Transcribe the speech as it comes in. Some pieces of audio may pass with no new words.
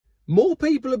More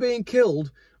people are being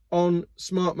killed on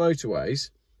smart motorways,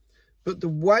 but the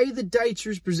way the data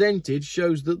is presented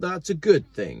shows that that's a good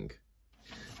thing.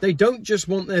 They don't just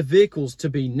want their vehicles to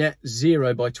be net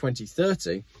zero by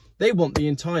 2030. They want the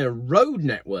entire road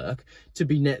network to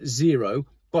be net zero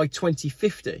by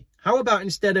 2050. How about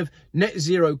instead of net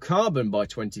zero carbon by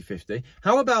 2050,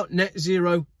 how about net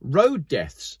zero road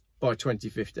deaths by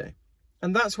 2050?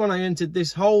 And that's when I entered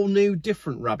this whole new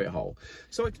different rabbit hole.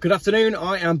 So good afternoon,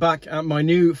 I am back at my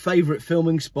new favourite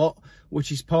filming spot,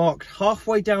 which is parked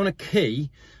halfway down a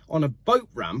quay on a boat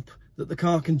ramp that the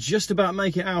car can just about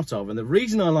make it out of. And the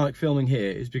reason I like filming here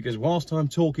is because whilst I'm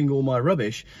talking all my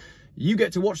rubbish, you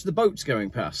get to watch the boats going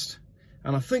past.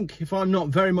 And I think, if I'm not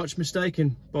very much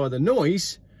mistaken by the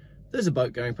noise, there's a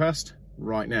boat going past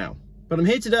right now. But I'm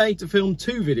here today to film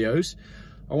two videos.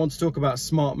 I want to talk about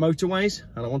smart motorways,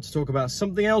 and I want to talk about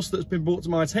something else that's been brought to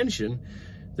my attention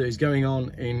that is going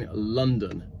on in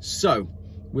London. So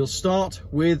we'll start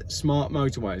with smart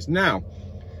motorways. Now,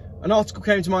 an article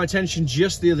came to my attention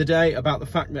just the other day about the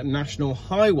fact that national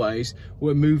highways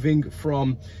were moving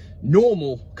from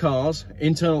normal cars,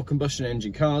 internal combustion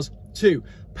engine cars, to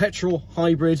petrol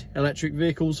hybrid electric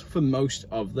vehicles for most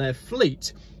of their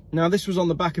fleet. Now, this was on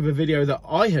the back of a video that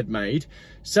I had made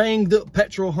saying that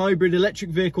petrol hybrid electric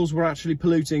vehicles were actually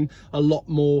polluting a lot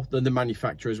more than the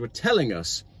manufacturers were telling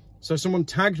us. So someone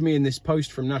tagged me in this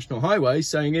post from National Highways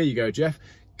saying, here you go, Geoff,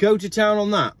 go to town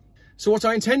on that. So what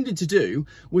I intended to do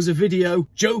was a video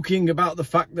joking about the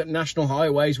fact that National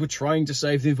Highways were trying to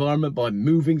save the environment by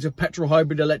moving to petrol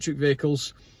hybrid electric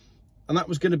vehicles. And that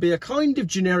was going to be a kind of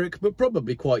generic, but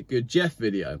probably quite good Geoff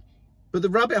video. But the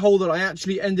rabbit hole that I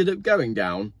actually ended up going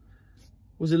down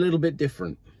was a little bit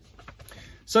different.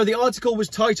 So the article was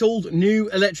titled "New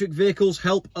Electric Vehicles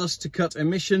Help Us to Cut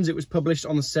Emissions." It was published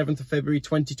on the 7th of February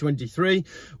 2023.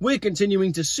 We're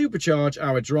continuing to supercharge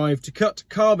our drive to cut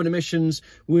carbon emissions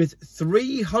with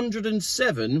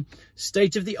 307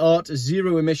 state-of-the-art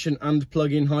zero-emission and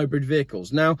plug-in hybrid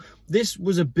vehicles. Now, this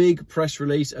was a big press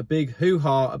release, a big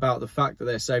hoo-ha about the fact that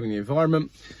they're saving the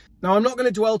environment. Now, I'm not going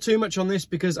to dwell too much on this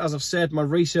because, as I've said, my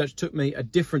research took me a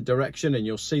different direction, and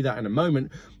you'll see that in a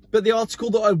moment. But the article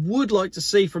that I would like to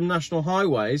see from National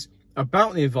Highways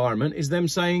about the environment is them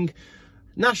saying,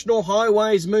 National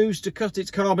Highways moves to cut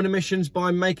its carbon emissions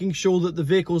by making sure that the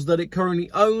vehicles that it currently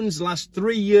owns last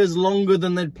 3 years longer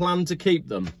than they'd planned to keep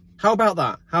them. How about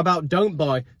that? How about don't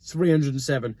buy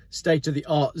 307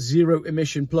 state-of-the-art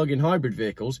zero-emission plug-in hybrid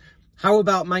vehicles? How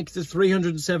about make the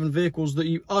 307 vehicles that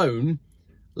you own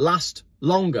last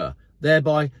longer,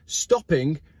 thereby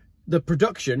stopping the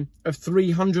production of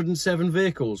 307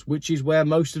 vehicles, which is where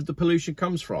most of the pollution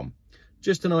comes from?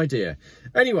 Just an idea.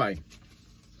 Anyway,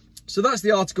 so that's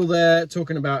the article there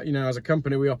talking about, you know, as a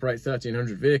company we operate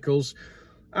 1,300 vehicles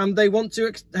and they want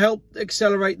to help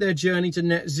accelerate their journey to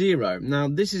net zero. Now,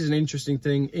 this is an interesting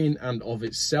thing in and of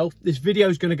itself. This video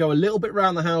is going to go a little bit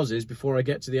round the houses before I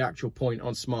get to the actual point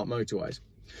on smart motorways.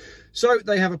 So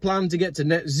they have a plan to get to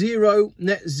net zero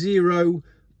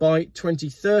by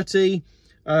 2030.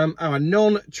 Our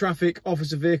non-traffic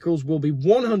officer vehicles will be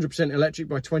 100% electric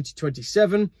by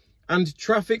 2027 and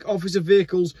traffic officer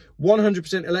vehicles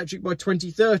 100% electric by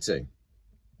 2030.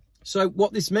 So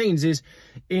what this means is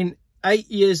in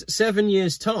 7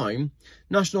 years time,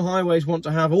 National Highways want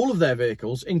to have all of their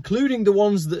vehicles, including the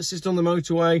ones that sit on the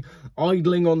motorway,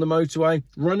 idling on the motorway,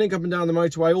 running up and down the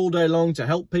motorway all day long to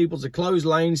help people, to close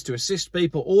lanes, to assist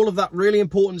people. All of that really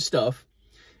important stuff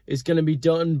is going to be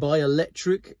done by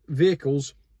electric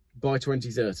vehicles by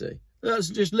 2030. That's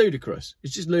just ludicrous.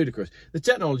 It's just ludicrous. The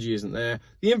technology isn't there.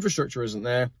 The infrastructure isn't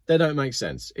there. They don't make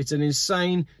sense. It's an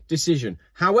insane decision.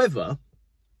 However,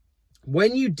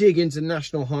 when you dig into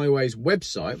National Highways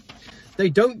website, they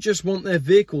don't just want their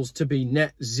vehicles to be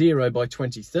net zero by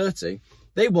 2030.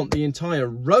 They want the entire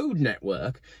road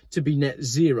network to be net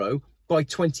zero by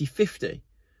 2050.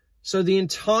 So the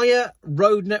entire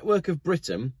road network of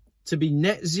Britain to be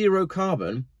net zero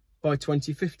carbon by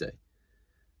 2050.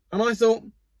 And I thought,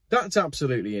 that's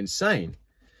absolutely insane.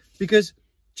 Because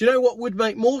do you know what would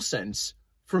make more sense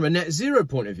from a net zero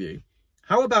point of view?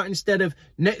 How about instead of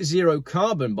net zero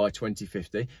carbon by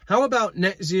 2050, how about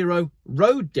net zero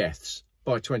road deaths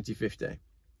by 2050?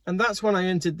 And that's when I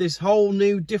entered this whole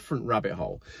new different rabbit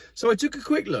hole. So I took a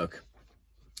quick look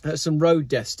at some road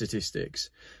death statistics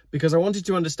because I wanted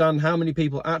to understand how many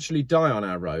people actually die on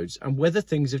our roads and whether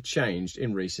things have changed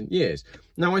in recent years.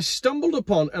 Now, I stumbled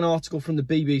upon an article from the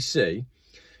BBC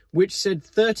which said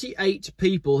 38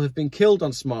 people have been killed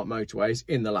on smart motorways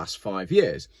in the last 5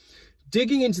 years.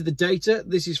 Digging into the data,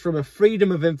 this is from a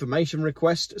Freedom of Information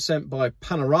request sent by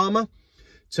Panorama.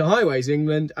 to Highways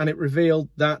England, and it revealed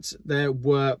that there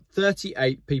were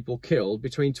 38 people killed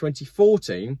between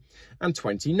 2014 and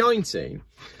 2019.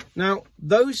 Now,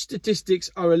 those statistics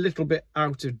are a little bit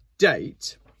out of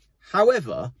date.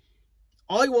 However,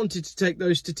 I wanted to take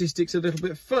those statistics a little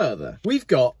bit further. We've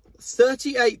got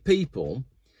 38 people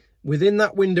within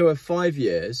that window of 5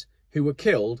 years who were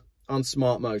killed on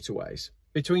smart motorways.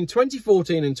 Between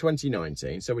 2014 and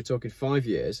 2019, so we're talking 5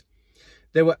 years,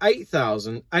 there were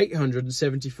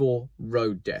 8,874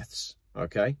 road deaths,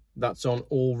 okay? That's on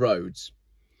all roads.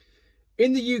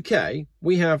 In the UK,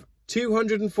 we have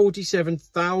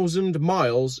 247,000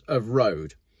 miles of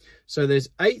road. So there's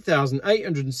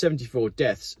 8,874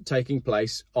 deaths taking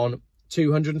place on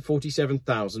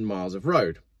 247,000 miles of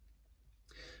road.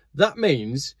 That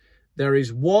means there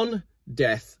is one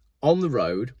death on the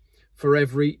road for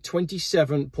every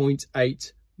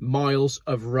 27.8 miles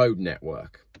of road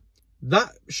network.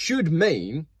 That should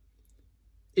mean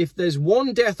if there's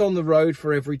one death on the road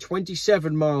for every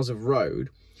 27 miles of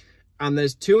road, and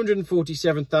there's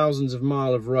 247,000 of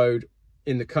mile of road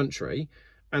in the country,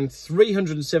 and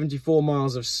 374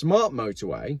 miles of smart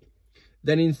motorway,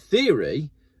 then in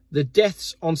theory, the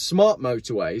deaths on smart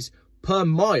motorways per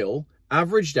mile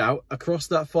averaged out across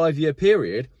that 5-year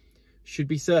period should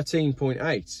be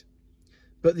 13.8.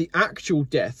 But the actual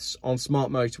deaths on smart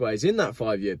motorways in that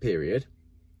 5-year period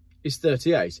is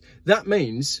 38. That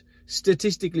means,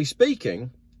 statistically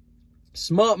speaking,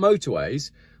 smart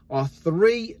motorways are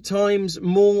 3 times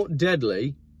more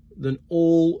deadly than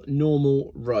all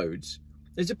normal roads.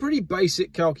 It's a pretty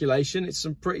basic calculation. It's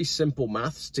some pretty simple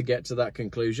maths to get to that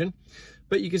conclusion,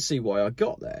 but you can see why I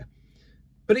got there.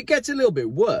 But it gets a little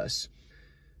bit worse.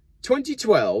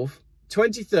 2012,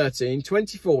 2013,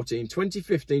 2014,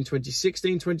 2015,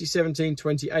 2016, 2017,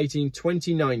 2018,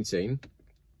 2019,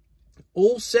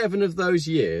 all 7 of those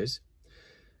years,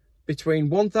 between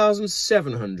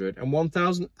 1,700 and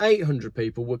 1,800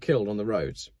 people were killed on the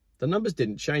roads. The numbers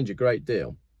didn't change a great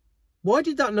deal. Why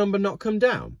did that number not come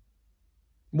down?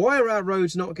 Why are our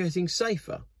roads not getting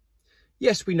safer?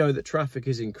 Yes, we know that traffic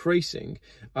is increasing.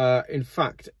 In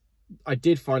fact, I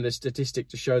did find a statistic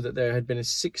to show that there had been a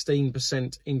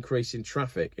 16% increase in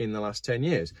traffic in the last 10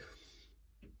 years.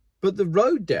 But the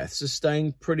road deaths are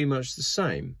staying pretty much the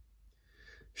same.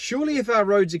 Surely if our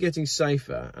roads are getting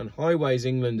safer and Highways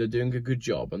England are doing a good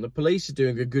job and the police are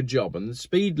doing a good job and the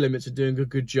speed limits are doing a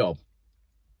good job,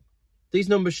 these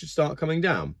numbers should start coming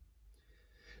down.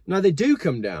 Now, they do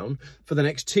come down for the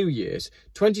next 2 years.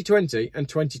 2020 and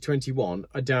 2021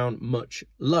 are down much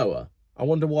lower. I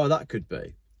wonder why that could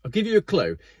be. I'll give you a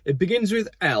clue. It begins with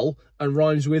L and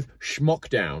rhymes with schmock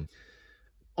down.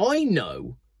 I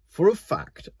know for a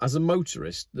fact, as a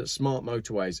motorist, that smart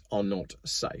motorways are not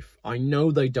safe. I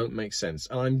know they don't make sense,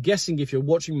 and I'm guessing if you're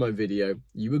watching my video,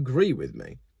 you agree with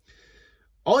me.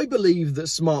 I believe that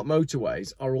smart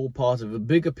motorways are all part of a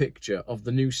bigger picture of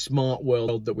the new smart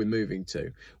world that we're moving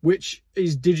to, which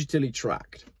is digitally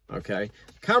tracked, okay?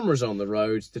 Cameras on the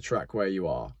roads to track where you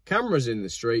are. Cameras in the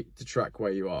street to track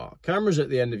where you are. Cameras at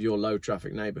the end of your low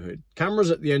traffic neighbourhood.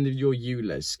 Cameras at the end of your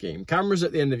ULEZ scheme. Cameras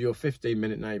at the end of your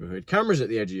 15-minute neighbourhood. Cameras at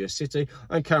the edge of your city,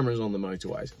 and cameras on the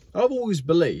motorways. I've always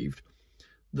believed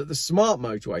that the smart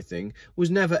motorway thing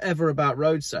was never ever about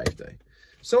road safety.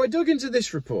 So I dug into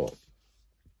this report.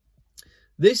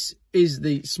 This is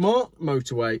the Smart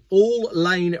Motorway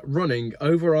All-Lane Running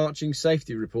Overarching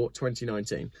Safety Report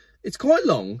 2019. It's quite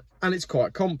long and it's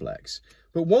quite complex,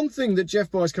 but one thing that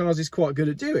Geoff Buys Cars is quite good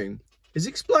at doing is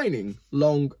explaining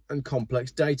long and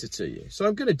complex data to you. So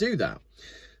I'm going to do that.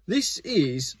 This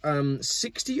is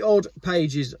 60 odd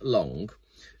pages long,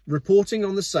 reporting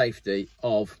on the safety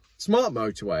of smart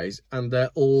motorways and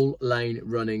their all-lane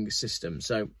running system.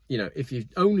 So, you know, if you're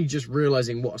only just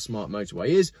realizing what a smart motorway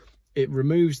is, it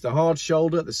removes the hard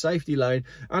shoulder, the safety lane,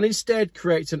 and instead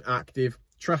creates an active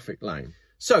traffic lane.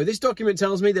 So this document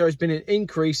tells me there has been an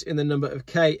increase in the number of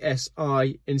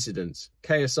KSI incidents.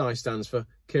 KSI stands for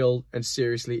killed and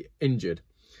seriously injured.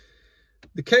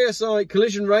 The KSI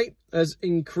collision rate has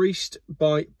increased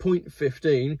by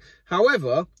 0.15.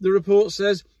 However, the report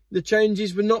says the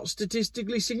changes were not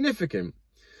statistically significant.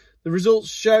 The results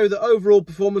show that overall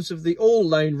performance of the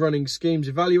all-lane running schemes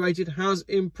evaluated has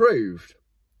improved.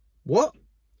 What?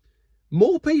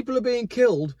 More people are being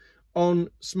killed on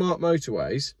smart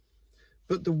motorways,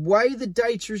 but the way the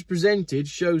data is presented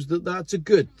shows that that's a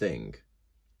good thing.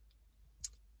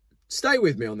 Stay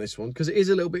with me on this one because it is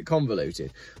a little bit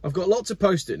convoluted. I've got lots of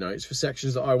post-it notes for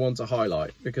sections that I want to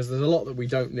highlight because there's a lot that we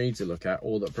don't need to look at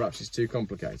or that perhaps is too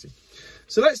complicated.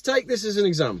 So let's take this as an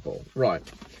example. Right.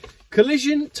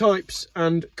 Collision types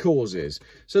and causes.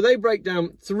 So they break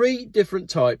down 3 different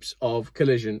types of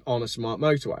collision on a smart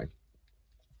motorway.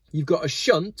 You've got a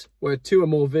shunt, where 2 or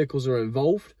more vehicles are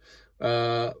involved.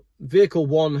 Vehicle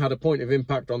 1 had a point of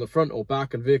impact on the front or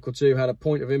back, and vehicle 2 had a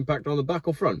point of impact on the back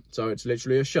or front. So it's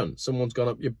literally a shunt. Someone's gone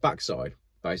up your backside,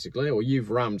 basically, or you've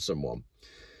rammed someone.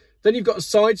 Then you've got a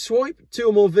side swipe, 2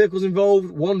 or more vehicles involved.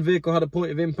 1 vehicle had a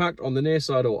point of impact on the near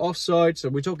side or offside. So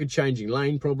we're talking changing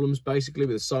lane problems, basically,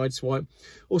 with a side swipe,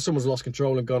 or someone's lost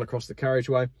control and gone across the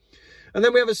carriageway. And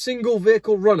then we have a single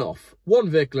vehicle runoff.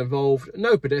 1 vehicle involved,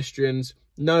 no pedestrians,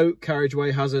 no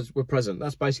carriageway hazards were present.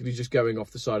 That's basically just going off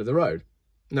the side of the road.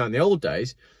 Now, in the old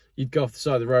days, you'd go off the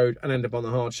side of the road and end up on the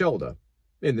hard shoulder.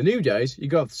 In the new days, you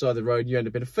go off the side of the road and you end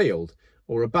up in a field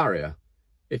or a barrier,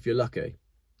 if you're lucky.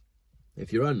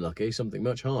 If you're unlucky, something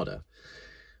much harder.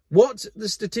 What the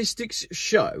statistics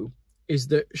show is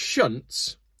that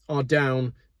shunts are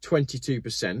down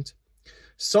 22%,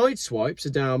 side swipes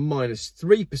are down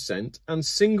 -3%, and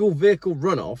single vehicle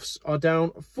runoffs are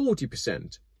down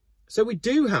 40%. So we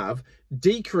do have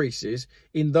decreases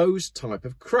in those type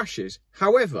of crashes.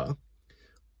 However,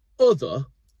 other,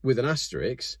 with an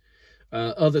asterisk,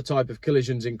 other type of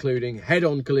collisions, including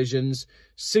head-on collisions,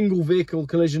 single vehicle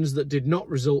collisions that did not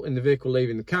result in the vehicle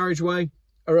leaving the carriageway,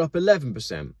 are up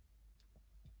 11%.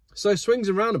 So swings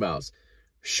and roundabouts.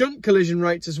 Shunt collision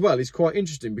rates as well is quite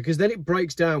interesting, because then it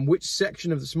breaks down which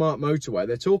section of the smart motorway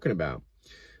they're talking about.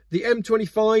 The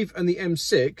M25 and the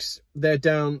M6, they're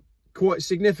down quite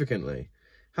significantly.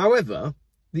 However,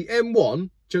 the M1,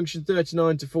 junction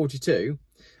 39 to 42,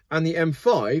 and the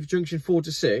M5, junction 4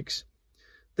 to 6,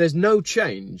 there's no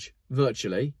change,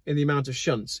 virtually, in the amount of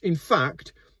shunts. In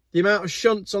fact, the amount of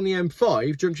shunts on the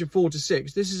M5, junction 4 to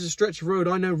 6, this is a stretch of road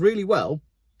I know really well,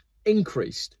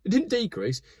 increased. It didn't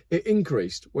decrease, it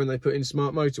increased when they put in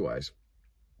smart motorways.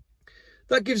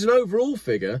 That gives an overall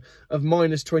figure of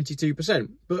 -22%.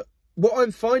 But what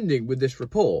I'm finding with this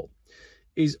report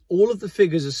is all of the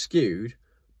figures are skewed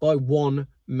by one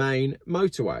main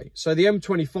motorway. So the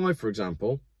M25, for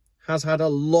example, has had a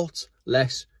lot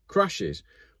less crashes,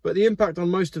 but the impact on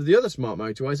most of the other smart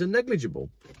motorways are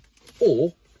negligible,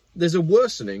 or there's a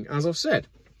worsening, as I've said.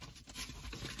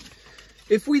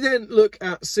 If we then look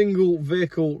at single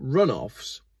vehicle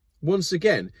runoffs, once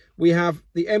again, we have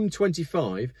the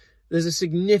M25, there's a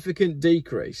significant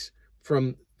decrease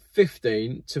from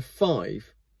 15 to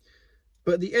 5.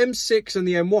 But the M6 and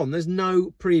the M1, there's no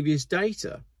previous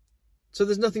data. So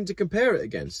there's nothing to compare it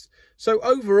against. So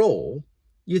overall,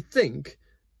 you'd think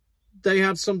they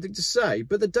had something to say,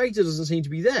 but the data doesn't seem to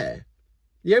be there.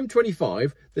 The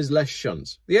M25, there's less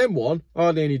shunts. The M1,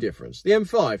 hardly any difference. The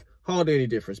M5, hardly any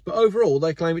difference. But overall,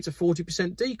 they claim it's a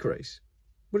 40% decrease.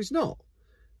 But it's not,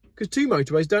 because 2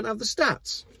 motorways don't have the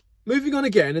stats. Moving on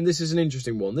again, and this is an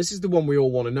interesting one. This is the one we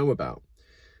all want to know about.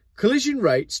 Collision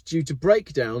rates due to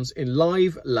breakdowns in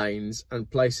live lanes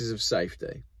and places of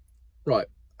safety. Right,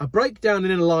 a breakdown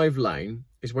in a live lane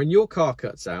is when your car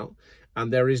cuts out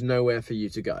and there is nowhere for you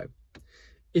to go.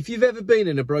 If you've ever been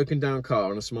in a broken down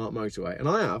car on a smart motorway, and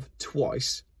I have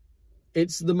twice,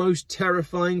 it's the most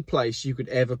terrifying place you could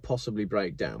ever possibly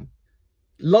break down.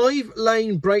 Live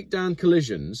lane breakdown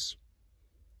collisions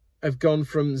have gone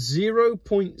from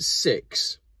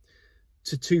 0.6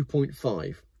 to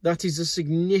 2.5. That is a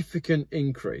significant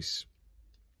increase.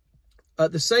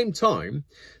 At the same time,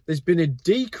 there's been a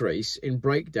decrease in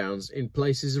breakdowns in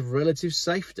places of relative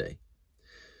safety.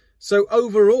 So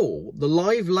overall, the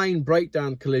live lane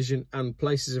breakdown collision and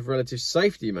places of relative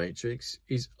safety matrix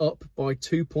is up by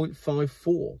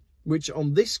 2.54, which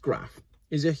on this graph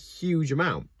is a huge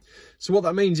amount. So what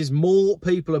that means is more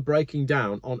people are breaking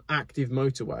down on active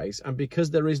motorways, and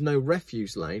because there is no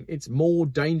refuse lane, it's more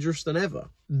dangerous than ever.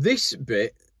 This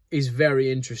bit is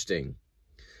very interesting.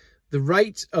 The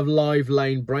rate of live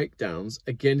lane breakdowns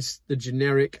against the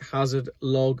generic hazard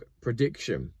log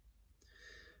prediction.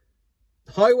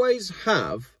 Highways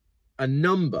have a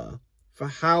number for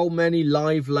how many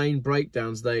live lane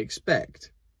breakdowns they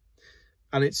expect,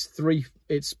 and it's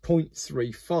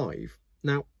 0.35.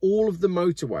 Now, all of the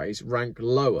motorways rank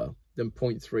lower than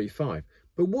 0.35.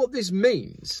 But what this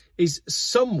means is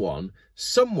someone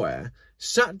somewhere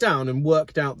sat down and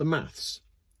worked out the maths,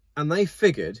 and they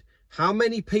figured how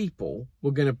many people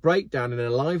were going to break down in a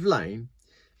live lane,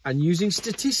 and using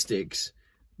statistics,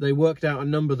 they worked out a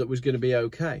number that was going to be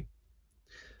okay.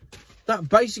 That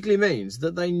basically means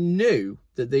that they knew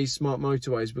that these smart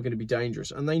motorways were going to be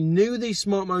dangerous, and they knew these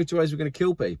smart motorways were going to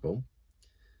kill people,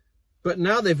 but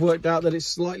now they've worked out that it's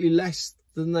slightly less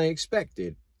than they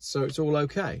expected, so it's all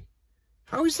okay.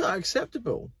 How is that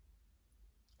acceptable?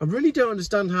 I really don't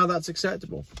understand how that's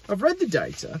acceptable. I've read the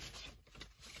data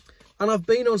and I've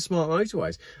been on Smart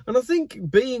Motorways, and I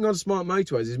think being on Smart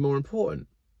Motorways is more important.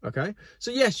 Okay,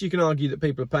 so yes, you can argue that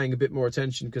people are paying a bit more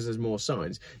attention because there's more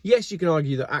signs. Yes, you can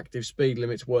argue that active speed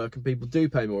limits work and people do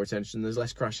pay more attention and there's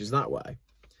less crashes that way.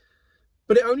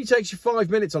 But it only takes you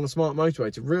 5 minutes on a smart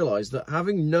motorway to realise that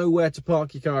having nowhere to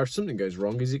park your car if something goes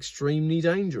wrong is extremely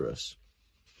dangerous.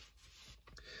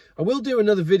 I will do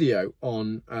another video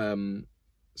on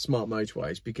smart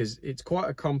motorways because it's quite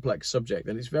a complex subject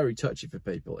and it's very touchy for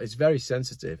people. It's very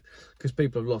sensitive because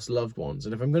people have lost loved ones,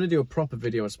 and if I'm going to do a proper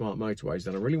video on smart motorways,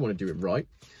 then I really want to do it right.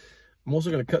 I'm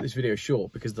also going to cut this video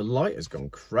short because the light has gone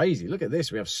crazy. Look at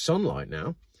this, we have sunlight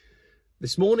now.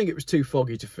 This morning it was too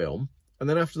foggy to film, and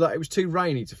then after that it was too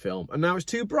rainy to film, and now it's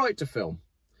too bright to film.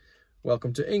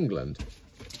 Welcome to England.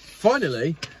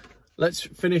 Finally, let's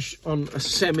finish on a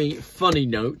semi-funny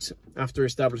note. After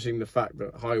establishing the fact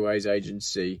that Highways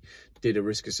Agency did a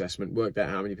risk assessment, worked out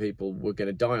how many people were going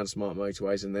to die on smart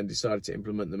motorways, and then decided to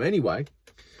implement them anyway,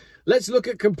 let's look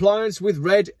at compliance with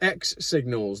red X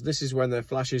signals. This is when there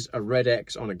flashes a red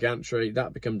X on a gantry.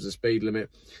 That becomes the speed limit.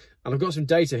 And I've got some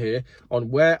data here on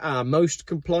where our most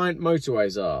compliant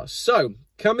motorways are. So,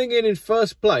 coming in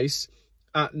first place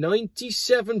at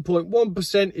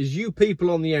 97.1% is you people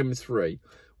on the M3.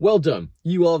 Well done.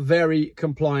 You are very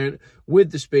compliant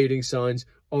with the speeding signs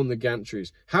on the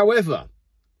gantries. However,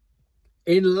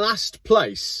 in last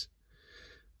place,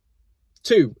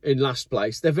 two in last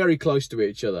place, they're very close to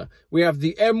each other. We have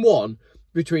the M1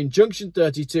 between junction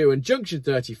 32 and junction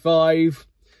 35,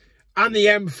 and the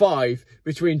M5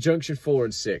 between junction 4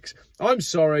 and 6. I'm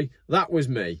sorry, that was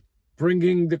me,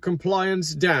 bringing the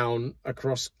compliance down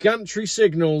across gantry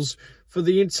signals for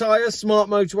the entire smart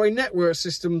motorway network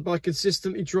system by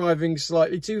consistently driving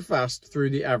slightly too fast through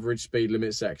the average speed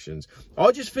limit sections.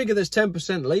 I just figure there's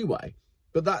 10% leeway,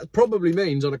 but that probably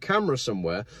means on a camera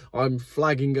somewhere I'm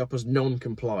flagging up as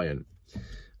non-compliant.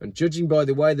 And judging by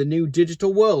the way the new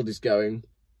digital world is going,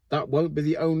 that won't be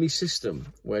the only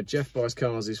system where Geoff Buys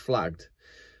Cars is flagged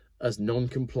as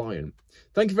non-compliant.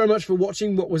 Thank you very much for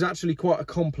watching what was actually quite a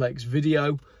complex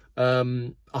video.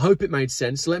 I hope it made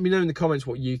sense. Let me know in the comments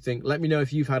what you think. Let me know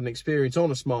if you've had an experience on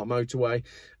a smart motorway,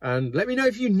 and let me know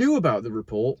if you knew about the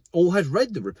report or had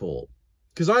read the report,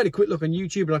 because I had a quick look on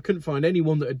YouTube and I couldn't find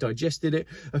anyone that had digested it.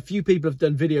 A few people have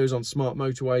done videos on smart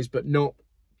motorways but not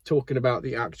talking about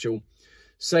the actual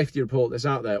safety report that's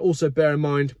out there. Also bear in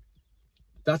mind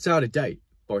that's out of date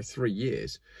by 3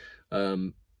 years.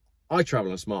 I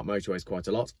travel on smart motorways quite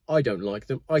a lot. I don't like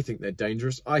them. I think they're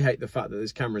dangerous. I hate the fact that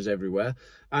there's cameras everywhere.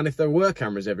 And if there were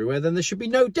cameras everywhere, then there should be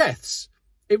no deaths.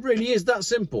 It really is that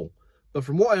simple. But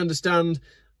from what I understand,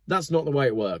 that's not the way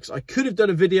it works. I could have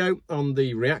done a video on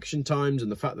the reaction times and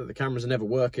the fact that the cameras are never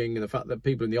working, and the fact that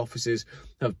people in the offices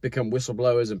have become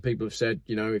whistleblowers and people have said,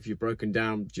 you know, if you've broken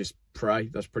down, just pray.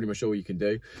 That's pretty much all you can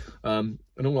do. And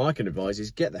all I can advise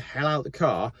is get the hell out of the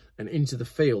car and into the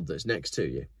field that's next to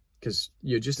you, because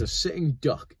you're just a sitting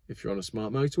duck if you're on a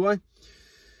smart motorway.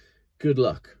 Good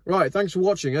luck. Right, thanks for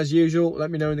watching. As usual, let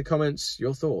me know in the comments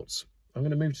your thoughts. I'm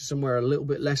going to move to somewhere a little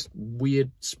bit less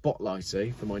weird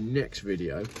spotlighty for my next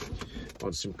video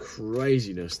on some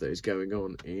craziness that is going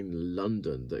on in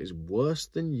London that is worse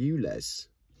than you, Les.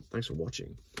 Thanks for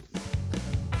watching.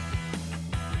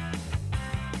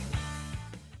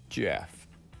 Geoff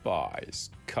Buys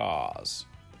Cars.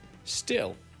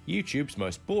 Still YouTube's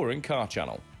most boring car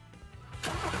channel.